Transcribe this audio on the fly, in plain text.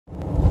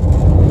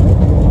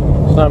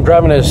So I'm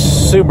driving a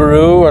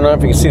Subaru. I don't know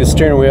if you can see the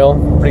steering wheel.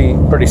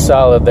 Pretty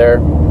solid there.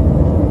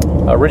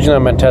 Originally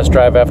on my test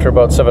drive, after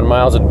about 7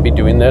 miles, it'd be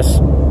doing this,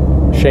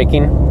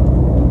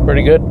 shaking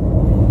pretty good.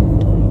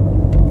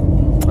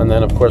 And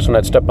then, of course, when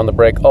I'd step on the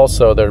brake,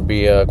 also there'd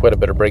be quite a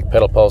bit of brake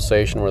pedal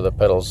pulsation where the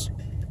pedals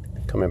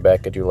coming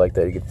back at you like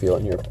that. You could feel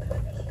it in your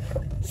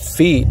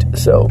feet.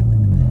 So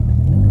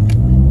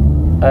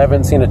I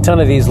haven't seen a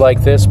ton of these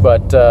like this,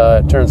 but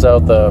it turns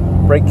out the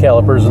brake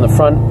calipers in the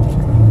front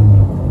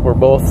were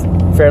both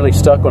fairly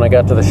stuck when I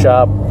got to the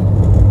shop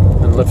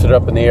and lifted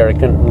up in the air. I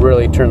couldn't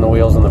really turn the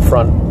wheels in the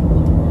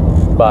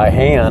front by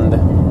hand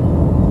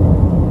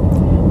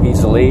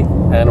easily.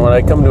 And when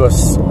I come to a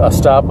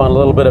stop on a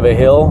little bit of a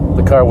hill,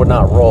 the car would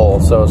not roll,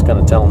 so it was kind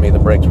of telling me the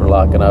brakes were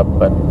locking up.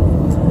 But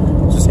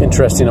it's just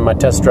interesting, in my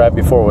test drive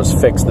before it was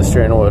fixed, the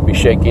steering wheel would be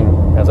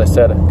shaking, as I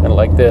said, kind of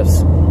like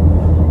this.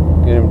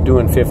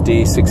 Doing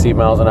 50, 60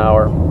 miles an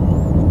hour,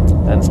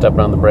 and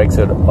stepping on the brakes,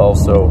 it would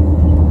also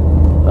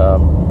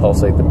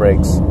pulsate the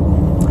brakes.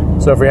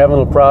 So if you're having a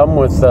little problem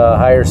with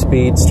higher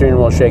speed steering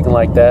wheel shaking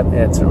like that,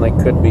 it certainly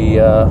could be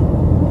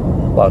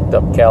locked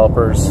up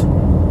calipers.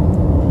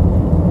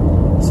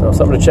 So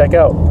something to check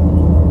out.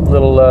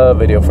 Little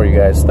video for you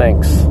guys.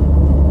 Thanks.